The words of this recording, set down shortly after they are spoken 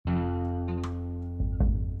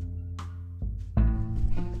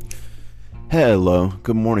Hello,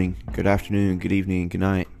 good morning, good afternoon, good evening, good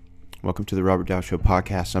night. Welcome to the Robert Dowd Show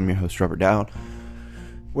podcast. I'm your host, Robert Dowd,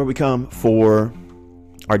 where we come for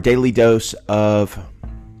our daily dose of,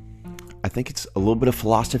 I think it's a little bit of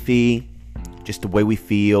philosophy, just the way we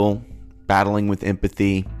feel, battling with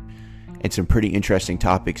empathy, and some pretty interesting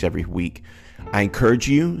topics every week. I encourage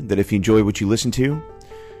you that if you enjoy what you listen to,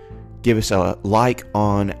 give us a like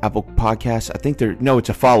on Apple Podcasts. It's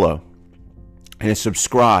a follow and a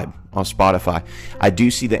subscribe on Spotify. I do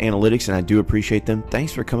see the analytics and I do appreciate them.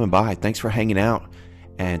 Thanks for coming by. Thanks for hanging out.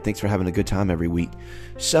 And thanks for having a good time every week.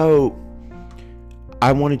 So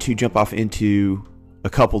I wanted to jump off into a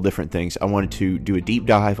couple different things. I wanted to do a deep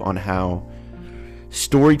dive on how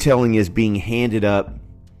storytelling is being handed up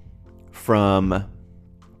from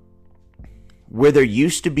where there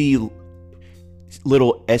used to be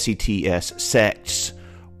little sects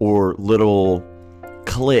or little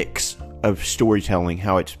cliques of storytelling,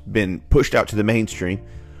 how it's been pushed out to the mainstream.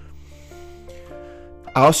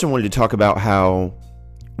 I also wanted to talk about how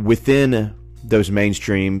within those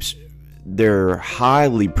mainstreams there are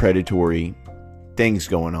highly predatory things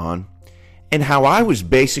going on, and how I was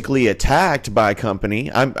basically attacked by a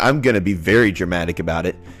company. I'm going to be very dramatic about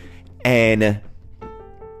it, and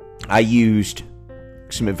I used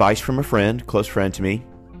some advice from a friend, close friend to me,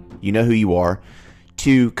 you know who you are,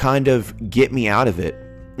 to kind of get me out of it.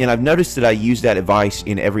 And I've noticed that I use that advice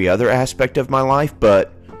in every other aspect of my life,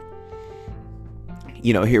 but,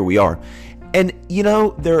 here we are. And,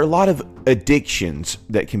 there are a lot of addictions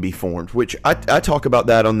that can be formed, which I talk about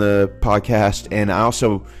that on the podcast, and I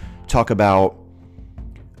also talk about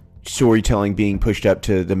storytelling being pushed up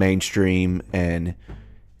to the mainstream, and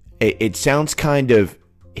it sounds kind of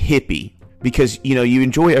hippie, because, you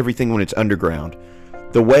enjoy everything when it's underground.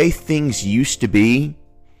 The way things used to be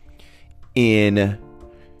in...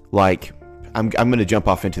 I'm going to jump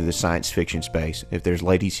off into the science fiction space. If there's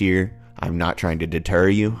ladies here, I'm not trying to deter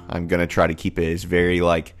you. I'm going to try to keep it as very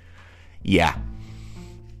yeah.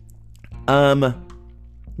 But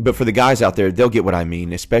for the guys out there, they'll get what I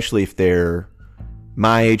mean, especially if they're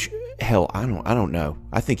my age. Hell, I don't know.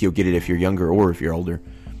 I think you'll get it if you're younger or if you're older.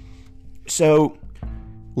 So,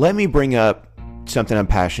 let me bring up something I'm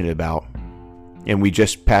passionate about. And we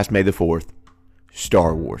just passed May the 4th.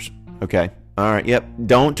 Star Wars. Okay? All right, yep.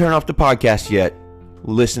 Don't turn off the podcast yet.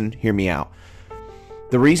 Listen, hear me out.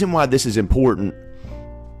 The reason why this is important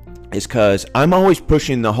is because I'm always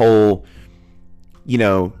pushing the whole,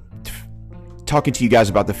 talking to you guys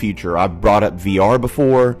about the future. I've brought up VR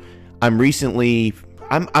before. I'm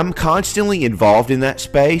constantly involved in that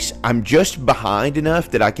space. I'm just behind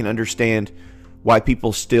enough that I can understand why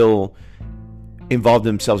people still involve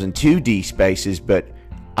themselves in 2D spaces, but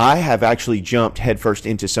I have actually jumped headfirst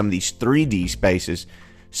into some of these 3D spaces,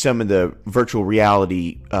 some of the virtual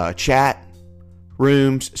reality chat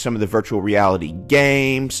rooms, some of the virtual reality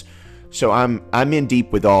games. So I'm in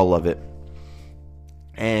deep with all of it.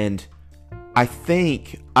 And I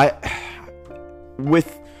think with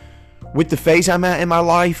the phase I'm at in my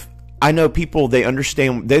life, I know people, they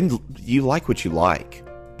understand. Then you like what you like.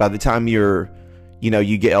 By the time you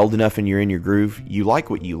get old enough and you're in your groove, you like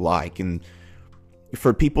what you like. And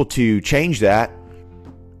for people to change that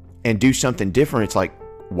and do something different, it's like,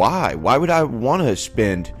 why? Why would I want to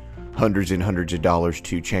spend hundreds and hundreds of dollars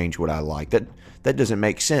to change what I like? That doesn't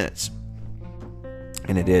make sense.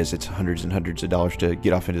 And it's hundreds and hundreds of dollars to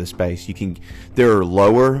get off into the space. There are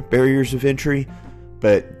lower barriers of entry,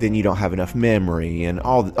 but then you don't have enough memory and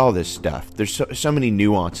all this stuff. There's so many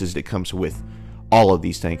nuances that comes with all of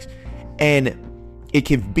these things. And it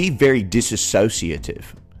can be very disassociative.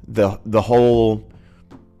 The whole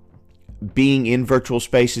being in virtual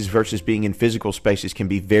spaces versus being in physical spaces can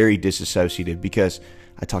be very disassociative, because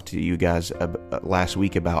I talked to you guys last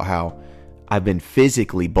week about how I've been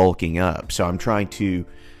physically bulking up. So I'm trying to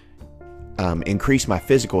increase my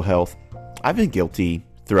physical health. I've been guilty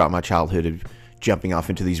throughout my childhood of jumping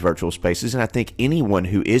off into these virtual spaces, and I think anyone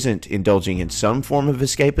who isn't indulging in some form of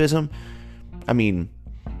escapism,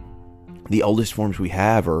 the oldest forms we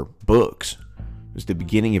have are books. It's the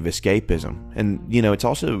beginning of escapism. And, it's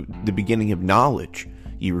also the beginning of knowledge.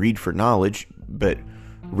 You read for knowledge, but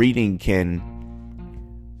reading can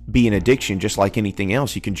be an addiction just like anything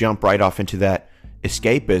else. You can jump right off into that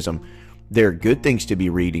escapism. There are good things to be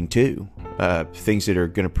reading too. Things that are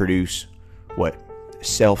going to produce,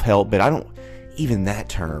 self-help. But even that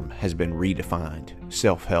term has been redefined,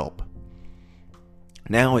 self-help.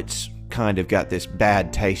 Now it's kind of got this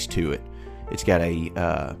bad taste to it. It's got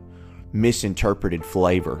a misinterpreted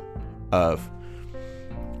flavor of,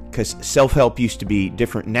 because self-help used to be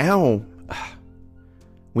different. Now,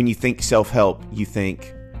 when you think self-help, you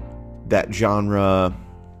think that genre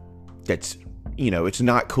that's, it's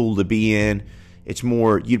not cool to be in. It's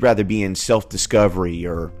more, you'd rather be in self-discovery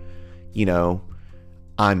or,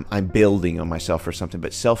 I'm building on myself or something.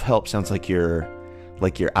 But self-help sounds like you're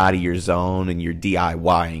out of your zone and you're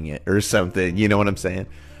DIYing it or something. You know what I'm saying?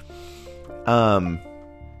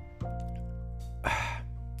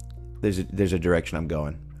 There's a direction I'm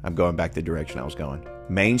going. I'm going back the direction I was going.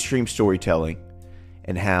 Mainstream storytelling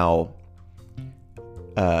and how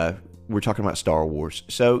we're talking about Star Wars.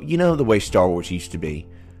 So, the way Star Wars used to be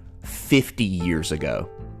 50 years ago.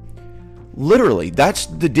 Literally, that's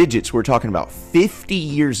the digits we're talking about. 50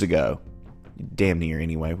 years ago. Damn near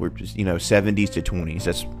anyway. We're just, 70s to 20s.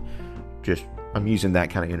 That's just, I'm using that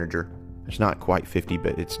kind of integer. It's not quite 50,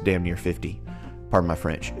 but it's damn near 50. Pardon my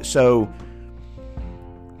French. So,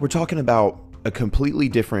 we're talking about a completely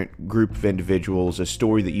different group of individuals, a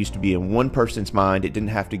story that used to be in one person's mind. It didn't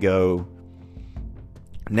have to go.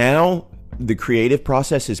 Now, the creative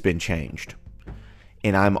process has been changed.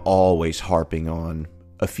 And I'm always harping on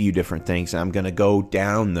a few different things. And I'm going to go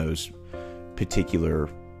down those particular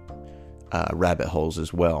rabbit holes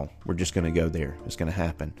as well. We're just going to go there. It's going to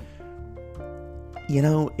happen.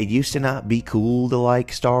 It used to not be cool to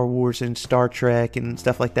like Star Wars and Star Trek and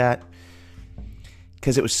stuff like that.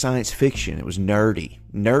 Because it was science fiction. It was nerdy.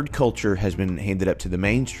 Nerd culture has been handed up to the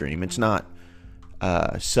mainstream. It's not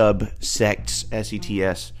sub-sects,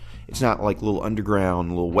 SETS. It's not like little underground,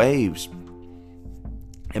 little waves.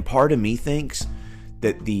 And part of me thinks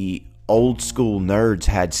that the old school nerds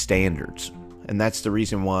had standards. And that's the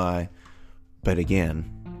reason why, but again,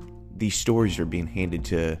 these stories are being handed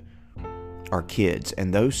to our kids.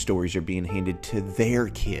 And those stories are being handed to their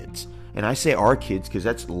kids. And I say our kids because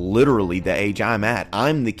that's literally the age I'm at.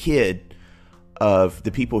 I'm the kid of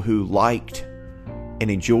the people who liked and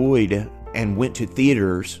enjoyed and went to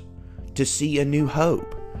theaters to see A New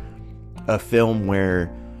Hope. A film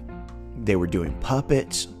where they were doing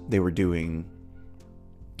puppets. They were doing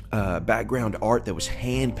background art that was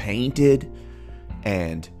hand-painted.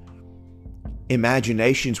 And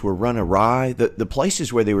imaginations were run awry. The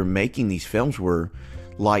places where they were making these films were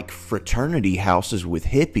like fraternity houses with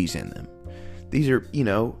hippies in them. These are,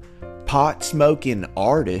 pot-smoking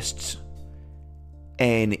artists,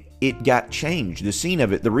 and it got changed. The scene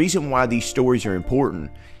of it, the reason why these stories are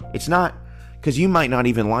important, it's not, because you might not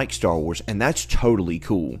even like Star Wars, and that's totally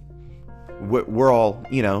cool. We're all,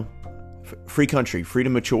 free country,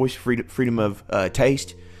 freedom of choice, freedom of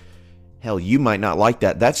taste. Hell, you might not like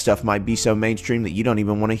that. That stuff might be so mainstream that you don't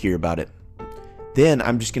even want to hear about it. Then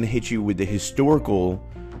I'm just going to hit you with the historical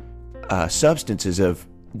substances of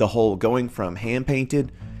the whole going from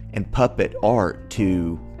hand-painted and puppet art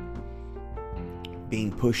to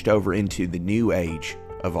being pushed over into the new age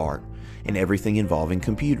of art and everything involving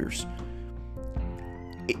computers.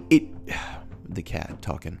 The cat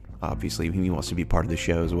talking, obviously, he wants to be part of the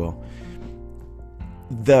show as well.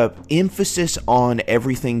 The emphasis on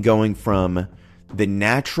everything going from the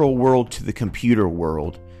natural world to the computer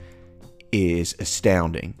world is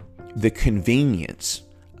astounding. The convenience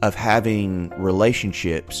of having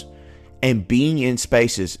relationships and being in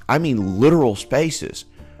spaces, I mean literal spaces,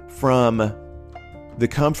 from the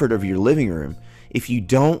comfort of your living room. If you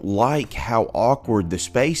don't like how awkward the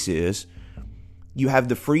space is, you have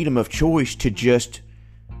the freedom of choice to just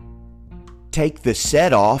take the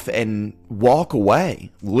set off and walk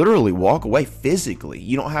away. Literally walk away physically.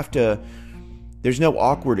 You don't have to, there's no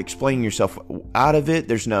awkward explaining yourself out of it.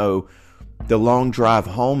 There's no the long drive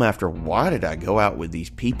home after, why did I go out with these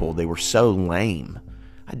people? They were so lame.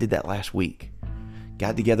 I did that last week.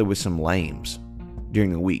 Got together with some lames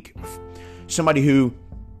during the week. Somebody who,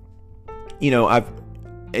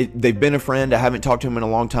 they've been a friend. I haven't talked to them in a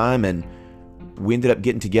long time, and we ended up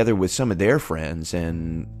getting together with some of their friends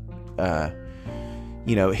and,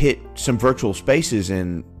 hit some virtual spaces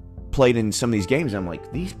and played in some of these games. I'm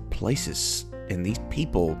like, these places and these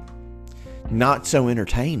people, not so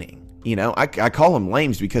entertaining. I call them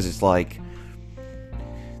lames because it's like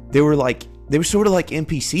they were sort of like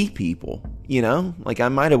NPC people, like I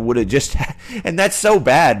might have would have just, and that's so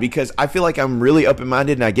bad because I feel like I'm really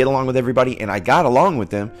open-minded and I get along with everybody, and I got along with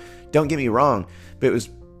them. Don't get me wrong, but it was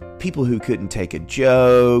people who couldn't take a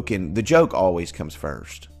joke, and the joke always comes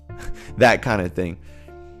first. That kind of thing.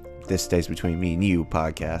 This Stays Between Me and You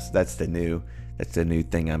podcast. That's the new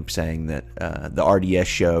thing I'm saying, that the RDS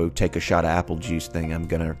show, take a shot of apple juice thing, I'm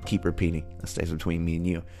going to keep repeating. That stays between me and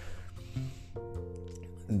you.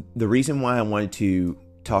 The reason why I wanted to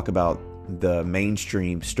talk about the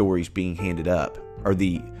mainstream stories being handed up, or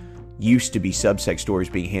the used to be subsect stories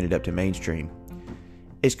being handed up to mainstream,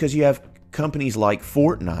 is because you have companies like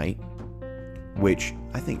Fortnite which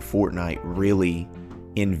I think Fortnite really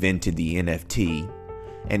invented the NFT.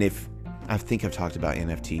 And I think I've talked about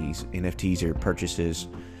NFTs. NFTs are purchases,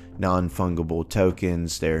 non-fungible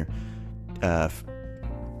tokens. They're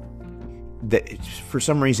for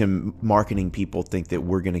some reason, marketing people think that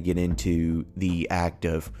we're going to get into the act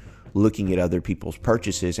of looking at other people's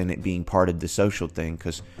purchases and it being part of the social thing,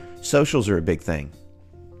 because socials are a big thing.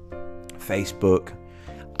 Facebook.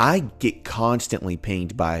 I get constantly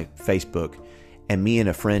pinged by Facebook, and me and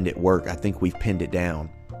a friend at work, I think we've pinned it down,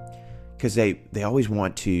 because they always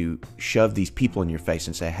want to shove these people in your face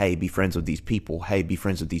and say, hey, be friends with these people. Hey, be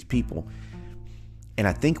friends with these people. And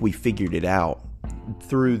I think we figured it out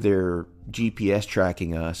through their GPS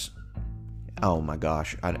tracking us. Oh my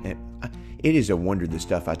gosh. It is a wonder the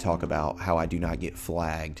stuff I talk about, how I do not get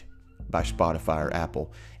flagged by Spotify or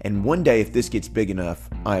Apple. And one day, if this gets big enough,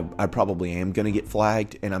 I probably am going to get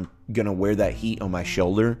flagged, and I'm going to wear that heat on my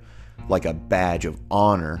shoulder like a badge of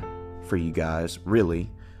honor for you guys, really,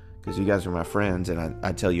 because you guys are my friends, and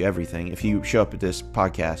I tell you everything. If you show up at this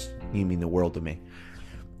podcast, you mean the world to me.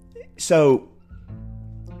 So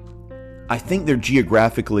I think they're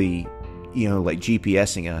geographically, like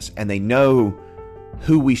GPSing us, and they know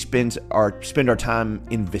who we spend our time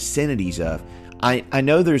in vicinities of. I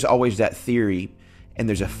know there's always that theory, and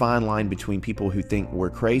there's a fine line between people who think we're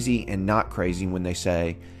crazy and not crazy when they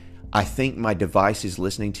say, I think my device is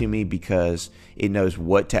listening to me because it knows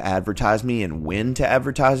what to advertise me and when to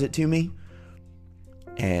advertise it to me.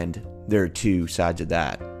 And there are two sides of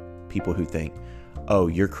that. People who think, oh,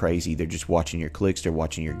 you're crazy. They're just watching your clicks. They're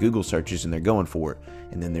watching your Google searches and they're going for it.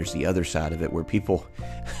 And then there's the other side of it where people,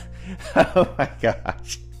 oh my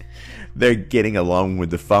gosh, they're getting along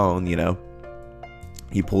with the phone,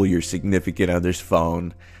 You pull your significant other's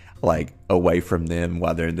phone like away from them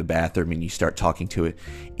while they're in the bathroom, and you start talking to it.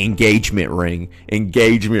 Engagement ring,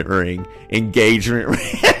 engagement ring, engagement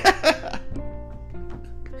ring.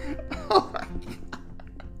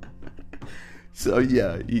 So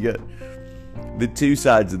yeah, you got the two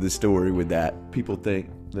sides of the story with that. People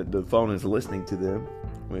think that the phone is listening to them,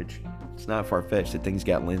 which it's not far-fetched. That thing's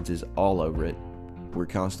got lenses all over it. We're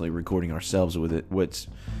constantly recording ourselves with it.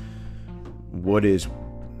 What is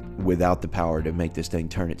without the power to make this thing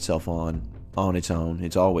turn itself on its own?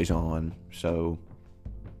 It's always on. So,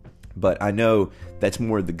 but I know that's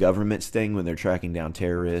more the government's thing when they're tracking down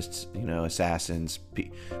terrorists, assassins,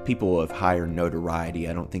 people of higher notoriety.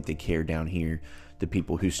 I don't think they care down here. The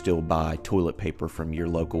people who still buy toilet paper from your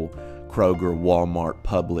local Kroger, Walmart,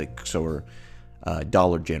 Publix, or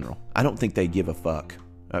Dollar General. I don't think they give a fuck.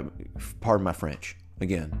 Pardon my French.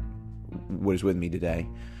 Again, what is with me today?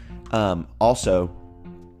 Also,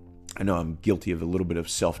 I know I'm guilty of a little bit of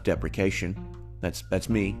self-deprecation. That's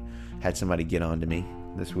me. Had somebody get on to me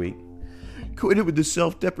this week. Quit it with the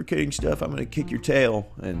self-deprecating stuff. I'm going to kick your tail.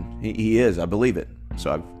 And he is. I believe it.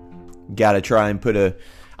 So I've got to try and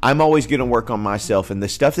I'm always going to work on myself. And the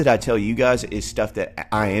stuff that I tell you guys is stuff that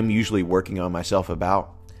I am usually working on myself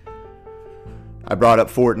about. I brought up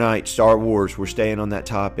Fortnite, Star Wars. We're staying on that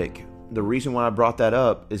topic. The reason why I brought that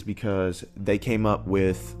up is because they came up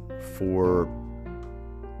with, for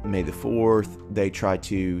May the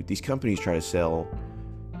 4th, these companies try to sell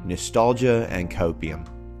nostalgia and copium.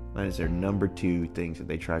 That is their number 2 things that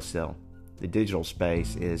they try to sell. The digital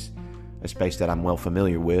space is a space that I'm well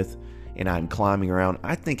familiar with, and I'm climbing around.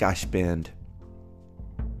 I think I spend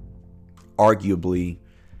arguably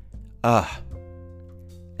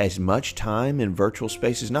as much time in virtual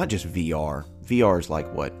spaces, not just VR. VR is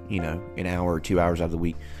like what, an hour or 2 hours out of the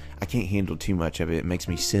week. I can't handle too much of it. It makes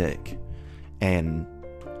me sick. And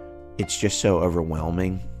it's just so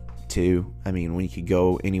overwhelming too. I mean, when you could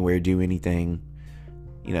go anywhere, do anything,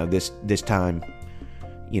 this time,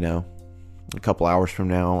 a couple hours from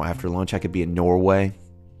now after lunch, I could be in Norway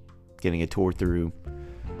getting a tour through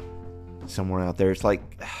somewhere out there. It's like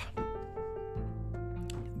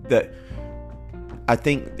I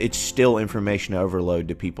think it's still information overload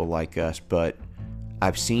to people like us, but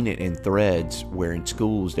I've seen it in threads where in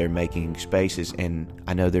schools they're making spaces, and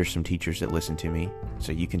I know there's some teachers that listen to me,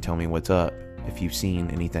 so you can tell me what's up. If you've seen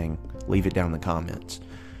anything, leave it down in the comments.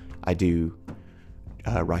 I do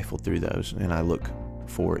rifle through those, and I look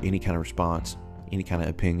for any kind of response, any kind of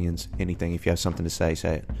opinions, anything. If you have something to say,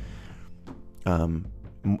 say it.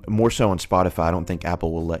 More so on Spotify. I don't think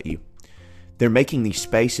Apple will let you. They're making these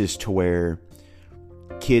spaces to where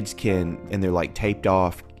kids can, and they're like taped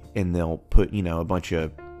off, and they'll put, a bunch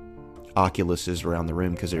of Oculuses around the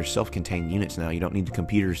room, because they're self-contained units now. You don't need the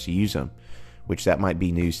computers to use them, which that might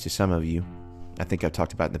be news to some of you. I think I've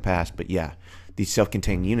talked about in the past, but yeah, these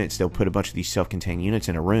self-contained units, they'll put a bunch of these self-contained units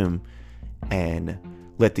in a room and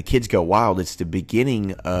Let the Kids Go Wild. It's the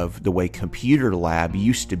beginning of the way Computer Lab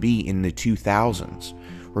used to be in the 2000s.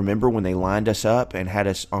 Remember when they lined us up and had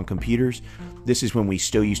us on computers? This is when we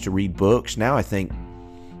still used to read books. Now I think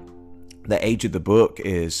the age of the book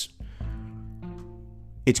is,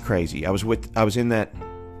 it's crazy. I was in that,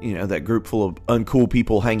 that group full of uncool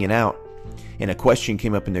people hanging out, and a question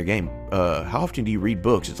came up in their game. How often do you read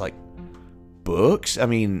books? It's like, books? I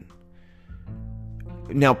mean,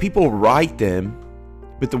 now people write them,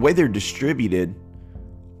 but the way they're distributed,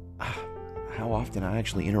 how often I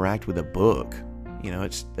actually interact with a book,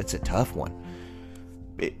 it's a tough one.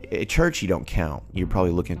 At church, you don't count. You're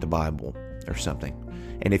probably looking at the Bible or something.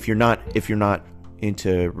 And if you're not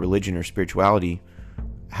into religion or spirituality,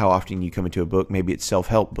 how often you come into a book? Maybe it's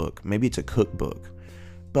self-help book. Maybe it's a cookbook.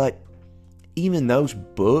 But even those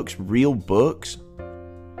books, real books,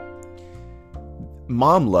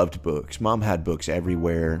 Mom loved books. Mom had books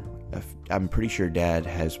everywhere. I'm pretty sure Dad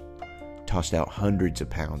has tossed out hundreds of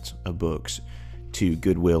pounds of books to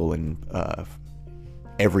Goodwill and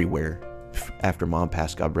everywhere after Mom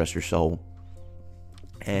passed, God rest her soul.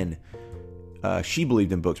 And she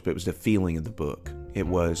believed in books, but it was the feeling of the book. It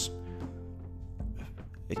was,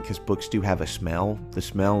 because books do have a smell, the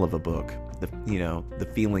smell of a book,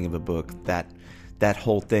 the feeling of a book, that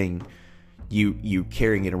whole thing, you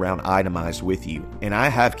carrying it around itemized with you. And I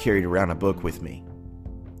have carried around a book with me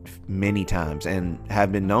many times and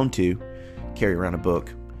have been known to carry around a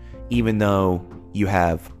book, even though you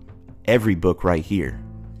have every book right here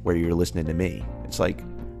where you're listening to me. It's like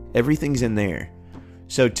everything's in there.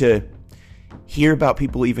 So to hear about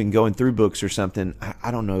people even going through books or something, I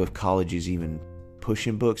don't know if college is even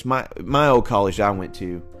pushing books. My old college I went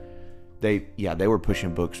to, they were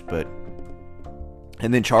pushing books,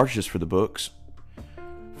 and then charged us for the books.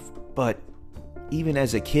 But even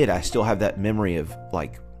as a kid, I still have that memory of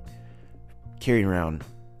like carrying around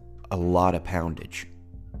a lot of poundage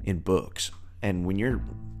in books. And when you're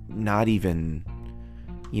not even,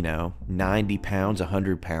 90 pounds,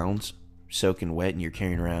 100 pounds soaking wet, and you're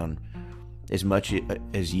carrying around as much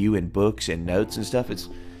as you in books and notes and stuff,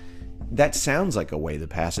 that sounds like a way to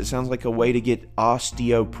pass. It sounds like a way to get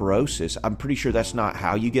osteoporosis. I'm pretty sure that's not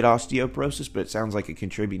how you get osteoporosis, but it sounds like a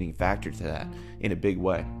contributing factor to that in a big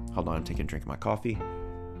way. Hold on, I'm taking a drink of my coffee.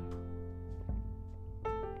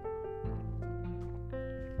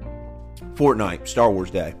 Fortnite, Star Wars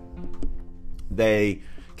Day. They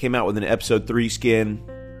came out with an episode 3 skin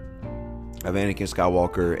of Anakin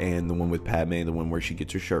Skywalker, and the one with Padme, the one where she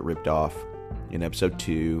gets her shirt ripped off in episode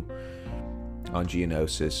 2 on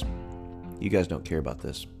Geonosis. You guys don't care about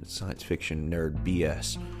this. It's science fiction nerd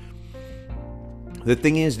BS. The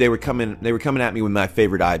thing is, they were coming at me with my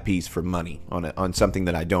favorite IPs for money on something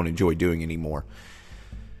that I don't enjoy doing anymore.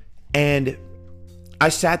 And I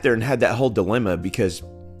sat there and had that whole dilemma, because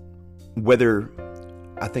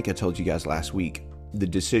I think I told you guys last week, the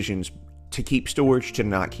decisions to keep storage, to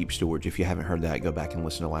not keep storage. If you haven't heard that, go back and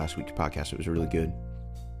listen to last week's podcast. It was really good.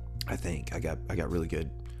 I think I got really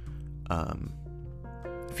good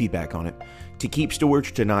feedback on it. To keep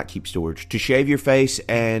storage, to not keep storage. To shave your face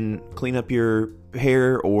and clean up your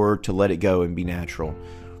hair, or to let it go and be natural.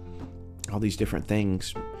 All these different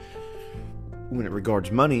things. When it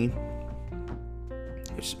regards money,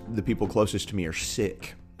 the people closest to me are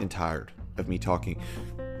sick and tired of me talking,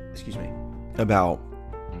 about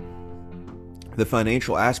the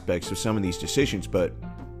financial aspects of some of these decisions. But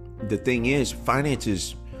the thing is, finance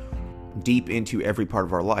is deep into every part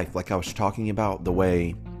of our life. Like I was talking about, the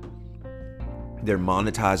way they're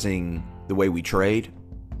monetizing the way we trade,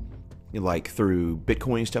 like through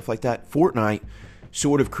Bitcoin and stuff like that. Fortnite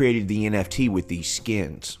sort of created the NFT with these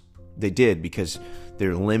skins. They did, because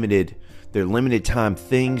they're limited time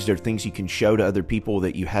things. They're things you can show to other people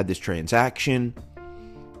that you had this transaction.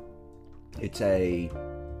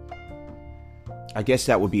 I guess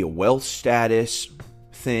that would be a wealth status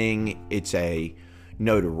thing. It's a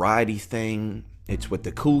notoriety thing. It's what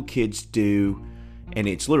the cool kids do. And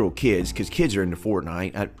it's literal kids, because kids are into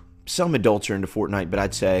Fortnite. Some adults are into Fortnite, but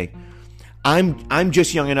I'd say I'm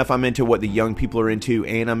just young enough. I'm into what the young people are into,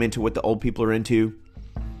 and I'm into what the old people are into.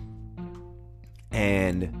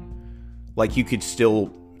 And like, you could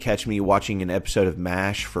still catch me watching an episode of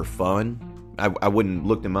MASH for fun. I wouldn't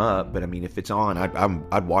look them up, but I mean, if it's on,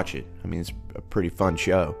 I'd watch it. I mean, it's a pretty fun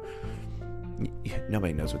show.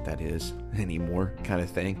 Nobody knows what that is anymore, kind of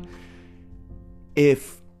thing.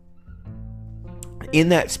 If in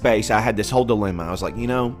that space, I had this whole dilemma. I was like,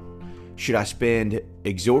 should I spend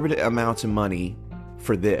exorbitant amounts of money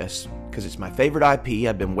for this? Because it's my favorite IP.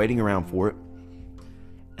 I've been waiting around for it.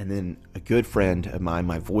 And then a good friend of mine,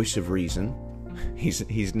 my voice of reason,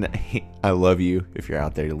 I love you if you're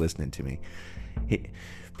out there listening to me.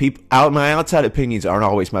 My outside opinions aren't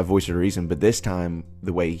always my voice of reason, but this time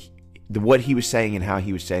what he was saying and how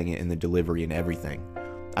he was saying it and the delivery and everything,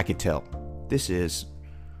 I could tell this is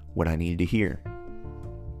what I needed to hear.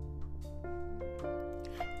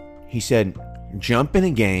 He said, jump in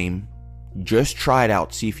a game, just try it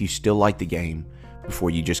out, see if you still like the game before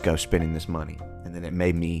you just go spending this money. And then it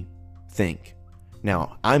made me think.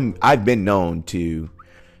 Now, I've been known to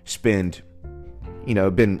spend,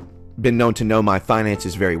 been known to know my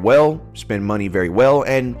finances very well, spend money very well,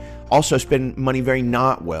 and also spend money very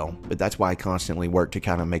not well. But that's why I constantly work to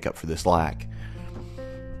kind of make up for this lack.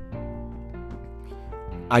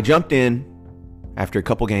 I jumped in after a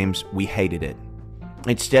couple games. We hated it.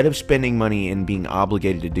 Instead of spending money and being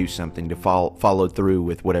obligated to do something, to follow through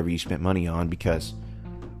with whatever you spent money on because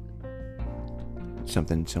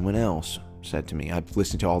someone else said to me. I've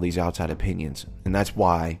listened to all these outside opinions, and that's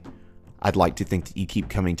why I'd like to think that you keep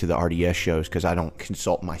coming to the RDS shows, because I don't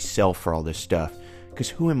consult myself for all this stuff. Because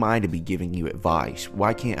who am I to be giving you advice?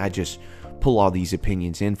 Why can't I just pull all these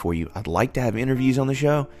opinions in for you? I'd like to have interviews on the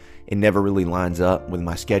show. It never really lines up with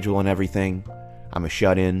my schedule and everything. I'm a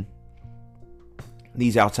shut-in.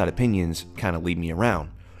 These outside opinions kind of lead me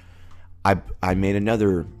around. I made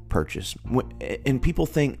another purchase. And people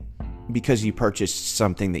think because you purchased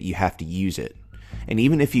something that you have to use it. And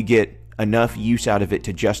even if you get enough use out of it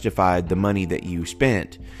to justify the money that you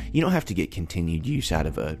spent, you don't have to get continued use out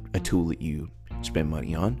of a tool that you spend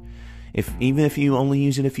money on. Even if you only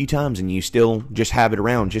use it a few times and you still just have it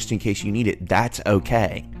around just in case you need it, that's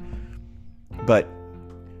okay. But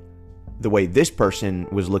the way this person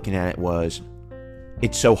was looking at it was,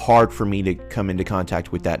 it's so hard for me to come into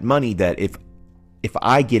contact with that money that if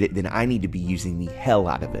I get it, then I need to be using the hell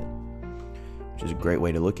out of it. Which is a great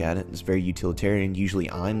way to look at it. It's very utilitarian. Usually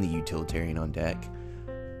I'm the utilitarian on deck.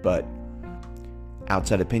 But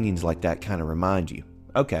outside opinions like that kind of remind you.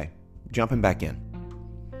 Okay, jumping back in.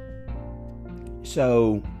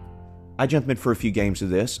 So I jumped in for a few games of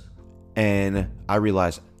this, and I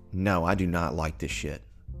realized, no, I do not like this shit.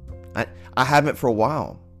 I haven't for a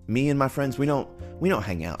while. Me and my friends, we don't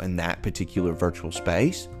hang out in that particular virtual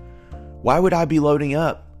space. Why would I be loading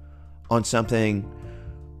up on something?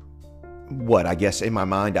 What, I guess in my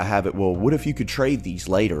mind I have it, well, what if you could trade these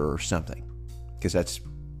later or something? Because that's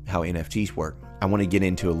how NFTs work. I want to get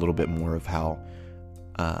into a little bit more of how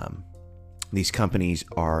these companies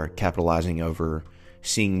are capitalizing over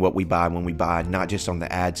seeing what we buy when we buy, not just on the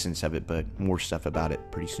AdSense of it, but more stuff about it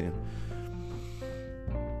pretty soon.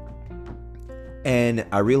 And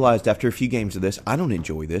I realized after a few games of this, I don't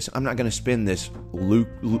enjoy this. I'm not going to spend this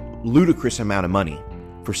ludicrous amount of money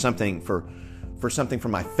for something for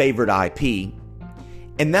my favorite IP.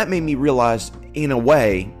 And that made me realize, in a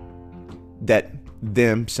way, that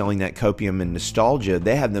them selling that copium and nostalgia,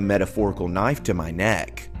 they have the metaphorical knife to my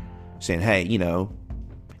neck, saying, hey,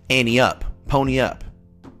 ante up, pony up.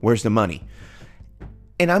 Where's the money?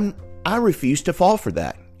 And I refuse to fall for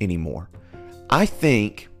that anymore. I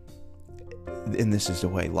think, and this is the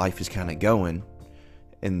way life is kind of going,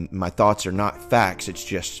 and my thoughts are not facts, it's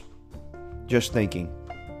just thinking.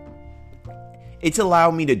 It's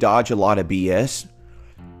allowed me to dodge a lot of BS,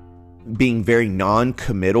 being very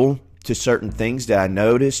non-committal to certain things that I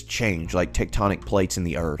noticed change, like tectonic plates in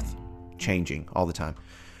the earth, changing all the time.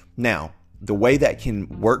 Now, the way that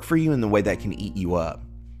can work for you and the way that can eat you up,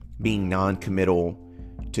 being non-committal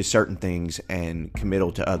to certain things and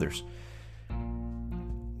committal to others.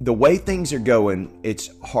 The way things are going, it's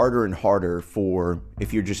harder and harder for,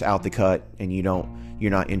 if you're just out the cut and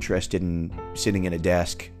you're not interested in sitting at a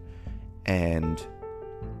desk and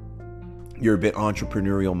you're a bit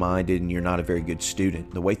entrepreneurial minded and you're not a very good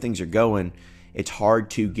student. The way things are going, it's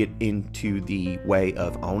hard to get into the way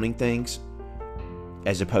of owning things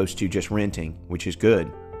as opposed to just renting, which is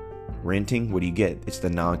good. Renting, what do you get? It's the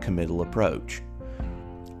non-committal approach.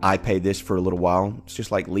 I paid this for a little while. It's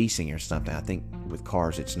just like leasing or something. I think with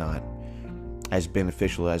cars, it's not as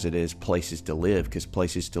beneficial as it is places to live, because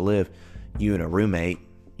places to live, you and a roommate,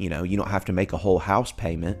 you don't have to make a whole house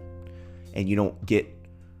payment, and you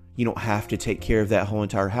don't have to take care of that whole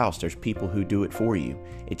entire house. There's people who do it for you.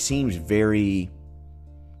 It seems very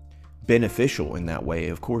beneficial in that way,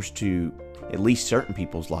 of course, to at least certain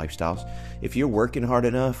people's lifestyles. If you're working hard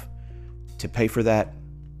enough to pay for that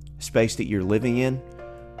space that you're living in,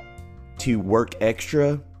 to work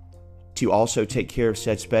extra, to also take care of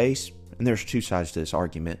said space, and there's two sides to this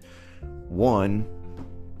argument. One,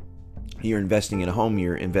 you're investing in a home,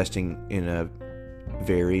 you're investing in a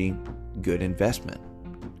very good investment.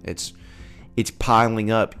 it's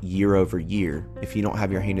piling up year over year. If you don't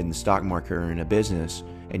have your hand in the stock market or in a business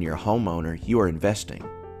and you're a homeowner, you are investing.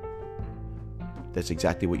 That's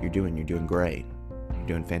exactly what you're doing. You're doing great. You're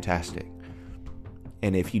doing fantastic.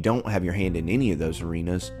 And if you don't have your hand in any of those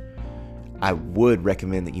arenas, I would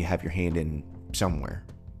recommend that you have your hand in somewhere,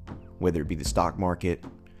 whether it be the stock market,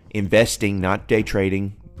 investing, not day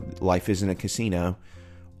trading. Life isn't a casino,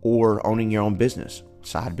 or owning your own business,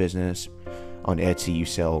 side business. On Etsy, you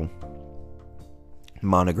sell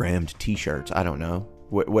monogrammed t-shirts. I don't know.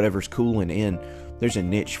 Whatever's cool and in. There's a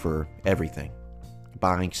niche for everything.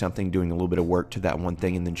 Buying something, doing a little bit of work to that one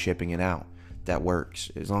thing, and then shipping it out. That works.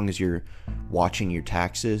 As long as you're watching your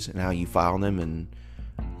taxes and how you file them, and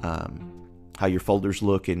how your folders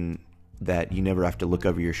look, and that you never have to look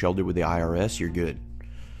over your shoulder with the IRS, you're good.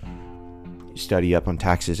 Study up on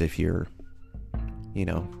taxes if you're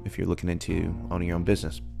looking into owning your own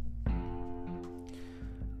business.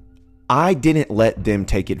 I didn't let them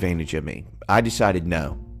take advantage of me. I decided,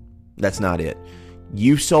 no, that's not it.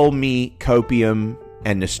 You sold me copium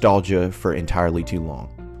and nostalgia for entirely too long.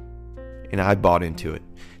 And I bought into it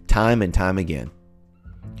time and time again.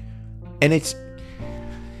 And it's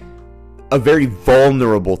a very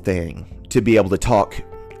vulnerable thing to be able to talk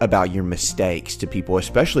about your mistakes to people,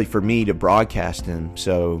 especially for me to broadcast them.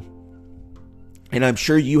 So, and I'm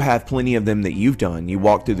sure you have plenty of them that you've done. You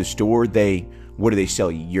walk through the store, what do they sell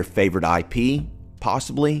you? Your favorite IP,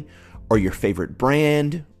 possibly, or your favorite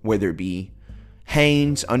brand, whether it be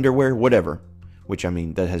Hanes, underwear, whatever. Which, I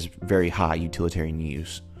mean, that has very high utilitarian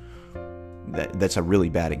use. That's a really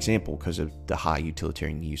bad example because of the high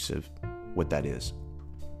utilitarian use of what that is.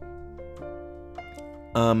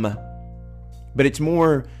 But it's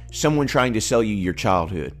more someone trying to sell you your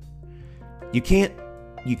childhood. You can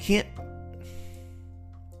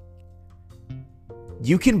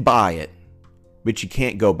buy it, but you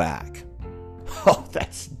can't go back. Oh,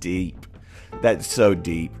 that's deep. That's so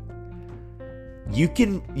deep. You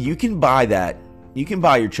can buy that. You can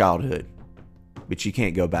buy your childhood, but you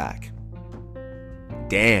can't go back.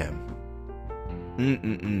 Damn.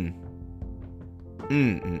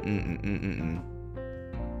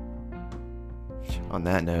 On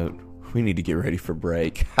that note, we need to get ready for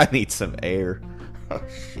break. I need some air. Oh,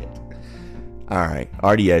 shit. All right.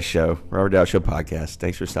 RDS Show, Robert Dow Show Podcast.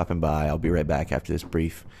 Thanks for stopping by. I'll be right back after this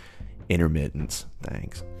brief intermittence.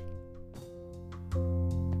 Thanks.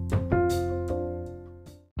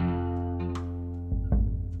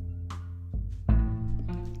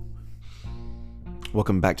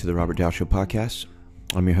 Welcome back to the Robert Dow Show Podcast.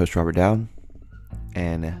 I'm your host, Robert Dow,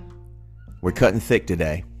 and we're cutting thick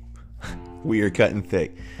today. We are cutting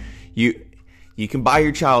thick. You can buy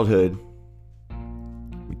your childhood,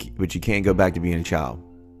 but you can't go back to being a child.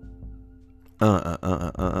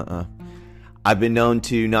 I've been known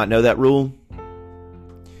to not know that rule,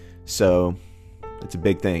 so it's a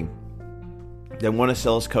big thing. They want to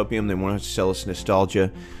sell us copium. They want to sell us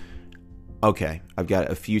nostalgia. Okay, I've got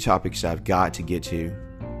a few topics I've got to get to,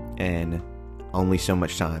 and only so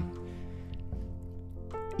much time.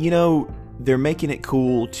 You know, they're making it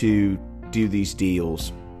cool to do these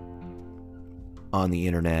deals on the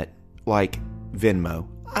internet, like Venmo.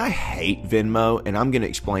 I hate Venmo, and I'm going to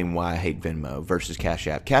explain why I hate Venmo versus Cash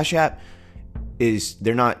App. Cash App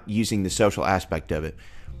they're not using the social aspect of it.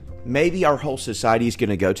 Maybe our whole society is going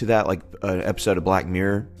to go to that, like an episode of Black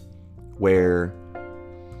Mirror, where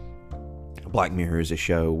Black Mirror is a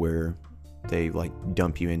show where they like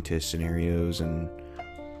dump you into scenarios, and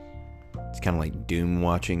it's kind of like doom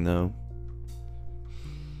watching though.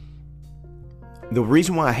 The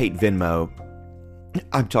reason why I hate Venmo,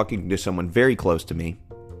 I'm talking to someone very close to me,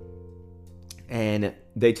 and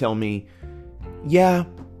they tell me, yeah,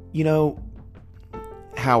 you know,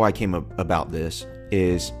 how I came about this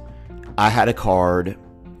is I had a card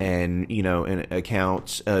and, you know, an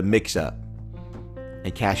account's mix up,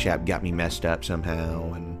 and Cash App got me messed up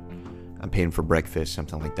somehow, and I'm paying for breakfast,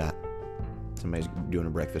 something like that. Somebody's doing a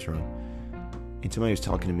breakfast run. And somebody was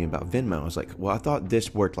talking to me about Venmo. I was like, well, I thought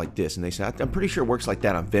this worked like this. And they said, I'm pretty sure it works like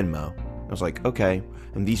that on Venmo. I was like, okay.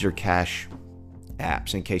 And these are cash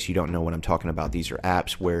apps. In case you don't know what I'm talking about, these are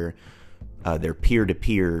apps where they're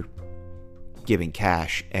peer-to-peer giving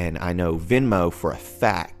cash. And I know Venmo, for a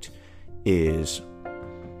fact, is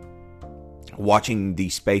watching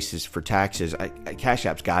these spaces for taxes. Cash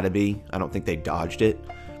App's got to be. I don't think they dodged it.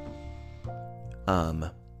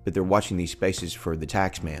 But they're watching these spaces for the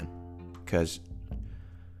tax man, because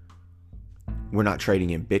we're not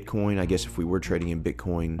trading in Bitcoin. I guess if we were trading in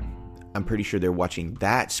Bitcoin, I'm pretty sure they're watching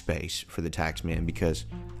that space for the tax man, because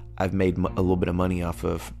I've made a little bit of money off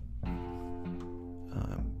of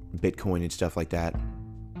Bitcoin and stuff like that.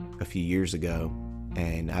 a few years ago,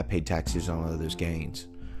 and I paid taxes on all of those gains.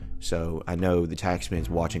 So I know the taxman's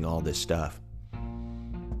watching all this stuff.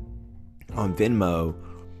 On Venmo,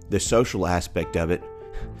 the social aspect of it,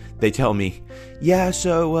 they tell me, yeah,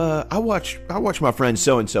 so I watch my friend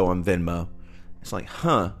so-and-so on Venmo. It's like,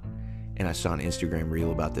 huh? And I saw an Instagram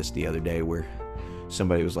reel about this the other day where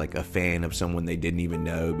somebody was like a fan of someone they didn't even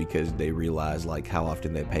know because they realized like how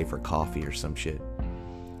often they pay for coffee or some shit.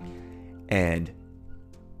 And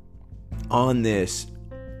on this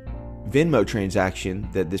Venmo transaction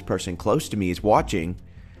that this person close to me is watching,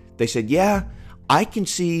 they said, yeah, I can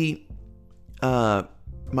see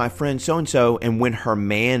my friend so-and-so and when her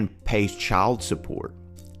man pays child support.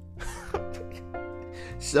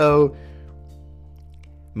 So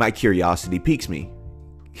my curiosity piques me.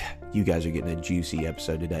 You guys are getting a juicy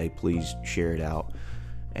episode today. Please share it out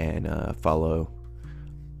and follow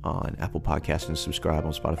on Apple Podcasts and subscribe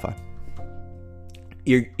on Spotify.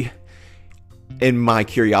 And my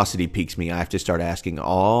curiosity piques me. I have to start asking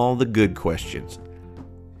all the good questions.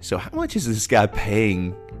 So how much is this guy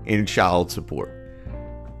paying in child support?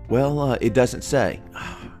 Well, it doesn't say.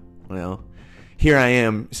 Well, here I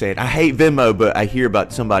am saying, I hate Venmo, but I hear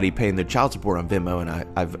about somebody paying their child support on Venmo, and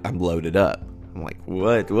I'm loaded up. I'm like,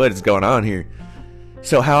 what is going on here?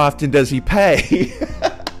 So how often does he pay?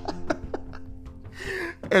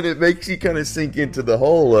 And it makes you kind of sink into the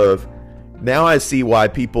whole of, now I see why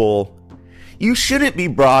you shouldn't be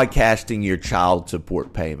broadcasting your child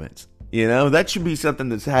support payments. You know, that should be something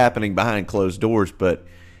that's happening behind closed doors, but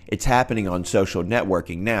it's happening on social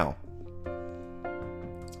networking now.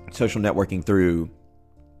 Social networking through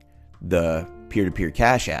the peer-to-peer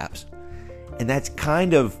cash apps. And that's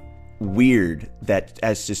kind of weird that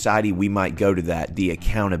as society we might go to that, the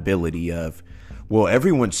accountability of, well,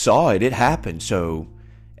 everyone saw it happened. So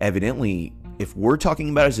evidently, if we're talking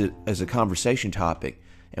about it as a conversation topic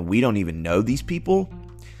and we don't even know these people,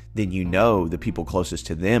 then the people closest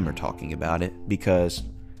to them are talking about it, because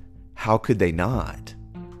how could they not?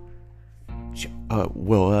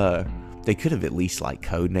 They could have at least like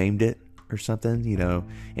code named it or something, you know,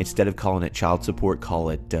 instead of calling it child support, call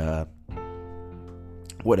it,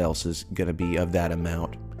 what else is going to be of that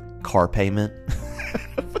amount? Car payment?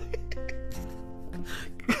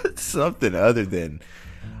 Something other than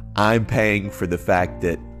I'm paying for the fact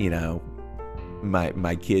that, you know,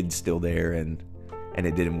 my kid's still there and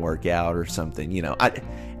it didn't work out or something, you know.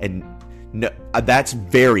 That's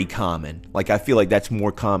very common. Like, I feel like that's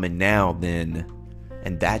more common now than,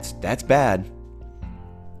 and that's bad.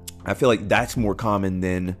 I feel like that's more common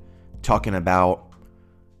than talking about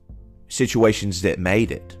situations that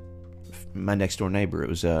made it. My next door neighbor, it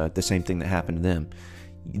was the same thing that happened to them.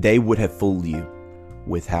 They would have fooled you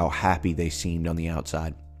with how happy they seemed on the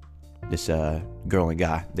outside. This girl and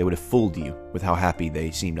guy, they would have fooled you with how happy they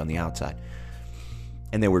seemed on the outside.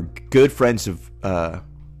 And they were good friends of,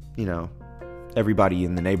 everybody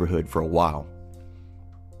in the neighborhood for a while.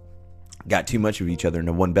 Got too much of each other in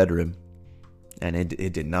a one bedroom, and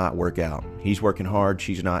it did not work out. He's working hard.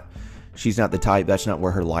 She's not the type. That's not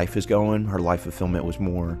where her life is going. Her life fulfillment was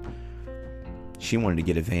more, she wanted to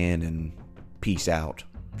get a van and peace out.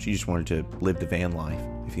 She just wanted to live the van life.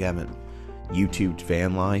 If you haven't YouTubed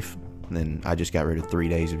van life, then I just got rid of 3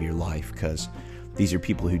 days of your life, because these are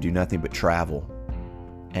people who do nothing but travel,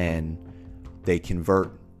 and they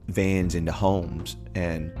convert vans into homes,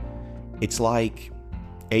 and it's like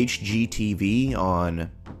HGTV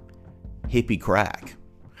on hippie crack.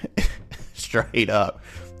 Straight up.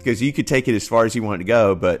 Because you could take it as far as you want it to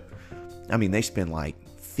go, but I mean, they spend like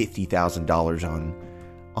 $50,000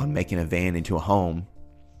 on making a van into a home,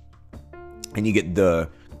 and you get the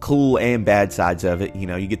cool and bad sides of it. You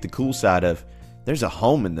know, you get the cool side of, there's a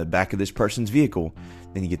home in the back of this person's vehicle.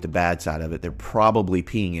 Then you get the bad side of it. They're probably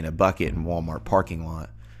peeing in a bucket in Walmart parking lot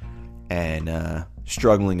and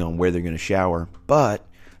struggling on where they're going to shower. But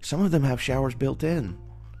some of them have showers built in.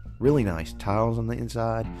 Really nice. Tiles on the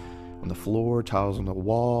inside, on the floor, tiles on the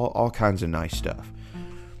wall, all kinds of nice stuff.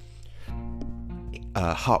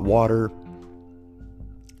 Hot water,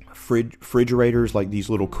 refrigerators, like these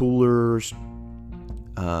little coolers,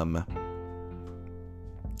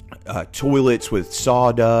 toilets with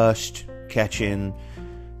sawdust catching,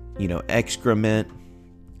 excrement,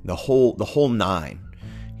 the whole nine.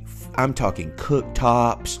 I'm talking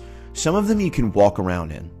cooktops. Some of them you can walk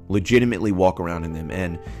around in, legitimately walk around in them,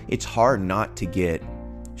 and it's hard not to get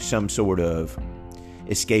some sort of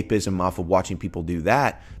escapism off of watching people do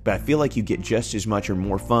that. But I feel like you get just as much or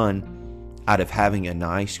more fun out of having a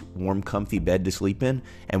nice, warm, comfy bed to sleep in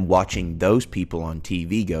and watching those people on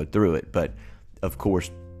TV go through it. But of course,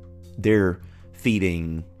 they're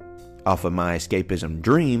feeding off of my escapism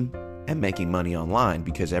dream and making money online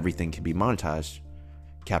because everything can be monetized.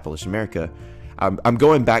 Capitalist America. I'm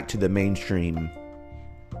going back to the mainstream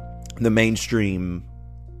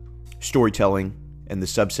storytelling and the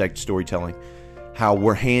subsect storytelling. How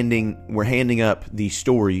we're handing up these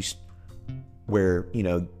stories where,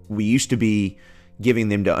 we used to be giving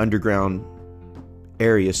them to underground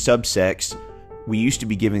areas, subsects. We used to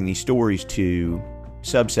be giving these stories to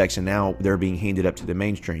subsects, and now they're being handed up to the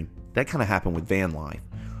mainstream. That kind of happened with van life.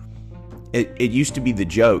 It used to be the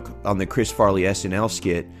joke on the Chris Farley SNL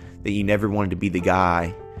skit that you never wanted to be the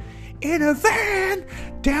guy in a van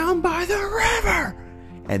down by the river.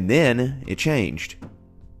 And then it changed.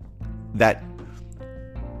 That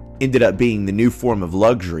ended up being the new form of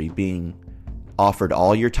luxury, being offered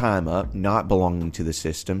all your time up, not belonging to the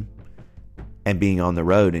system, and being on the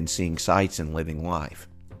road and seeing sights and living life.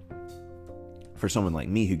 For someone like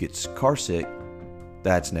me who gets car sick,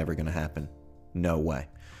 that's never going to happen. No way.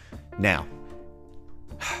 Now,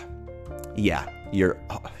 yeah,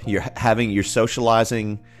 you're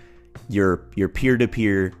socializing your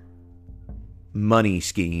peer-to-peer money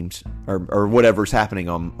schemes or whatever's happening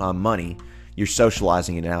on money. You're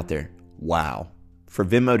socializing it out there. Wow. For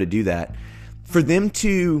Venmo to do that, for them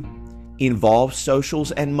to involve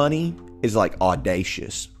socials and money is like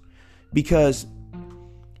audacious, because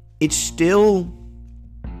it's still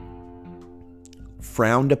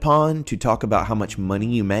frowned upon to talk about how much money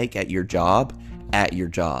you make at your job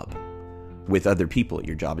with other people at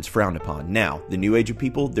your job. It's frowned upon. Now, the new age of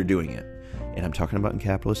people, they're doing it. And I'm talking about in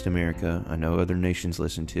capitalist America. I know other nations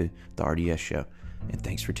listen to the RDS show. And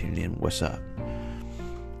thanks for tuning in. What's up?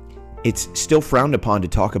 It's still frowned upon to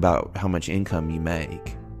talk about how much income you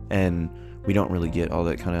make. And we don't really get all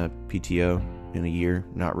that kind of PTO in a year.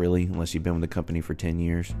 Not really, unless you've been with the company for 10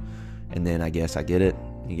 years. And then I guess I get it.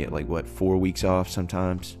 You get 4 weeks off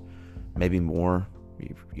sometimes, maybe more.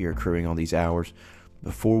 You're accruing all these hours.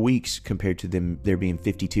 But 4 weeks compared to them there being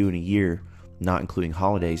 52 in a year, not including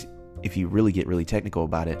holidays, if you really get really technical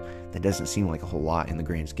about it, that doesn't seem like a whole lot in the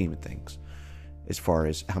grand scheme of things. As far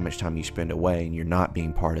as how much time you spend away and you're not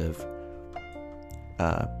being part of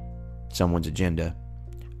someone's agenda,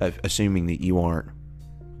 assuming that you aren't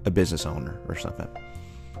a business owner or something.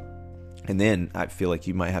 And then I feel like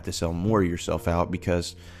you might have to sell more of yourself out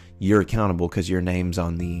because you're accountable because your name's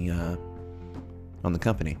on the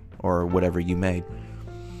company or whatever you made.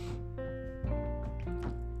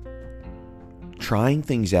 Trying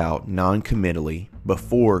things out non-committally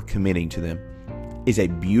before committing to them is a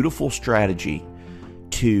beautiful strategy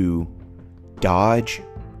to dodge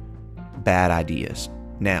bad ideas.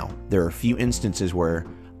 Now, there are a few instances where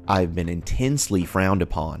I've been intensely frowned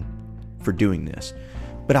upon for doing this.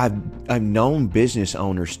 But I've known business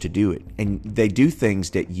owners to do it, and they do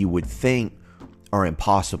things that you would think are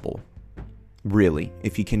impossible, really,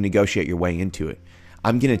 if you can negotiate your way into it.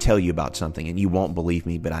 I'm going to tell you about something, and you won't believe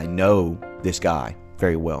me, but I know this guy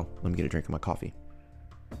very well. Let me get a drink of my coffee.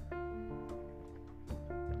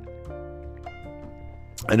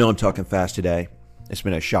 I know I'm talking fast today. It's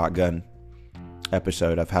been a shotgun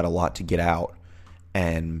episode. I've had a lot to get out,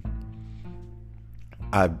 and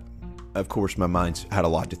of course, my mind's had a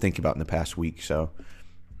lot to think about in the past week,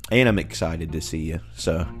 and I'm excited to see you.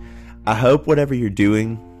 So I hope whatever you're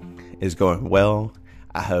doing is going well.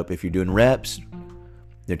 I hope if you're doing reps,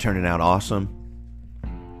 they're turning out awesome.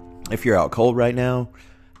 If you're out cold right now,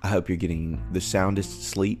 I hope you're getting the soundest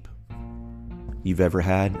sleep you've ever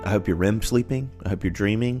had. I hope you're REM sleeping. I hope you're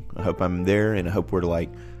dreaming. I hope I'm there, and I hope we're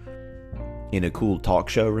in a cool talk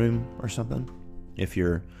show room or something. If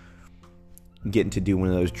you're getting to do one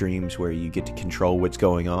of those dreams where you get to control what's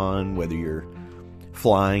going on, whether you're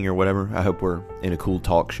flying or whatever, I hope we're in a cool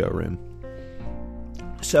talk show room.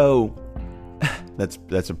 So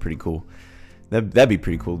that's a pretty cool, that'd be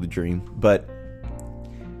pretty cool to dream. But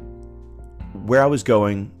where I was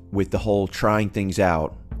going with the whole trying things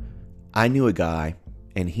out, I knew a guy,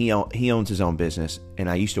 and he owns his own business, and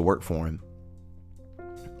I used to work for him,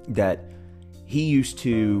 that he used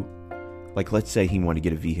to, let's say he wanted to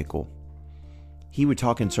get a vehicle. He would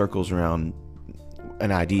talk in circles around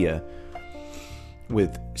an idea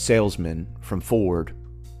with salesmen from Ford,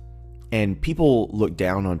 and people look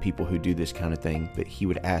down on people who do this kind of thing, but he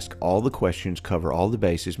would ask all the questions, cover all the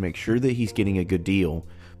bases, make sure that he's getting a good deal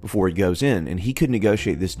before he goes in, and he could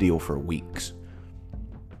negotiate this deal for weeks.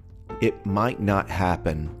 It might not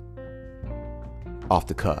happen off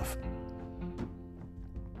the cuff.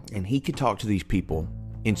 And he could talk to these people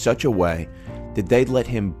in such a way that they'd let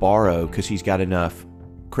him borrow, because he's got enough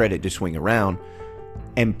credit to swing around,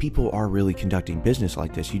 And people are really conducting business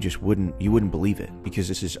like this. You wouldn't believe it, because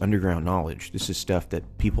this is underground knowledge. This is stuff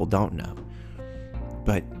that people don't know.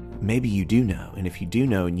 But maybe you do know. And if you do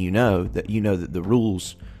know, and you know that the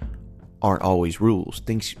rules aren't always rules.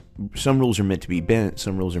 Some rules are meant to be bent,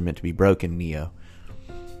 some rules are meant to be broken, Neo.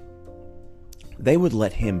 They would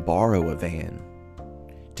let him borrow a van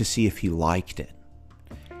to see if he liked it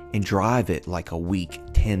and drive it like a week,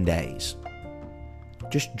 10 days.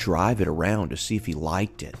 Just drive it around to see if he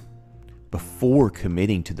liked it before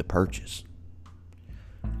committing to the purchase.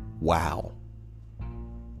 Wow.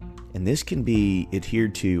 And this can be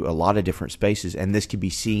adhered to a lot of different spaces, and this can be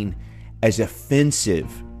seen as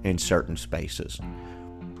offensive in certain spaces.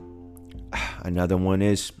 Another one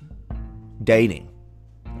is dating.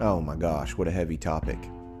 Oh my gosh, what a heavy topic.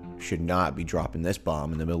 Should not be dropping this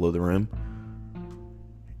bomb in the middle of the room.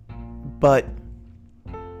 But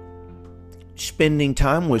spending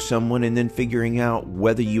time with someone and then figuring out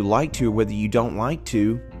whether you like to or whether you don't like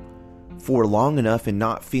to for long enough and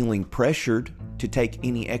not feeling pressured to take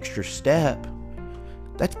any extra step,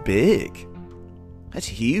 that's big. That's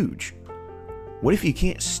huge. What if you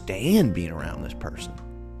can't stand being around this person?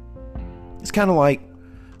 It's kind of like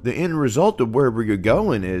the end result of wherever you're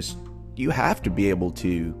going is you have to be able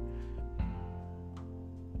to,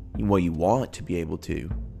 well, you want to be able to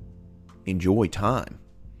enjoy time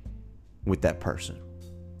with that person.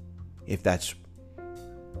 If that's,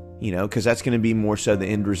 because that's going to be more so the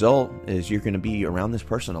end result is you're going to be around this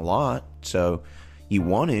person a lot. So you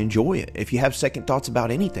want to enjoy it. If you have second thoughts about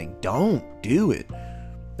anything, don't do it.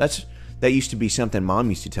 That used to be something Mom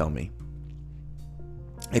used to tell me.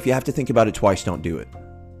 If you have to think about it twice, don't do it.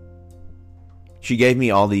 She gave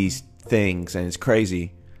me all these things, and it's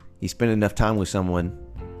crazy. You spend enough time with someone,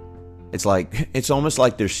 it's almost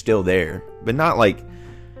like they're still there, but not like.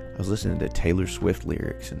 I was listening to Taylor Swift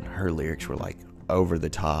lyrics, and her lyrics were like over the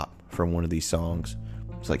top from one of these songs.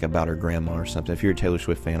 It's like about her grandma or something. If you're a Taylor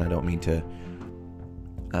Swift fan, I don't mean to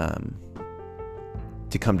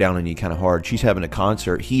come down on you kind of hard. She's having a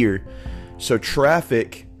concert here. So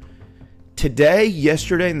traffic today,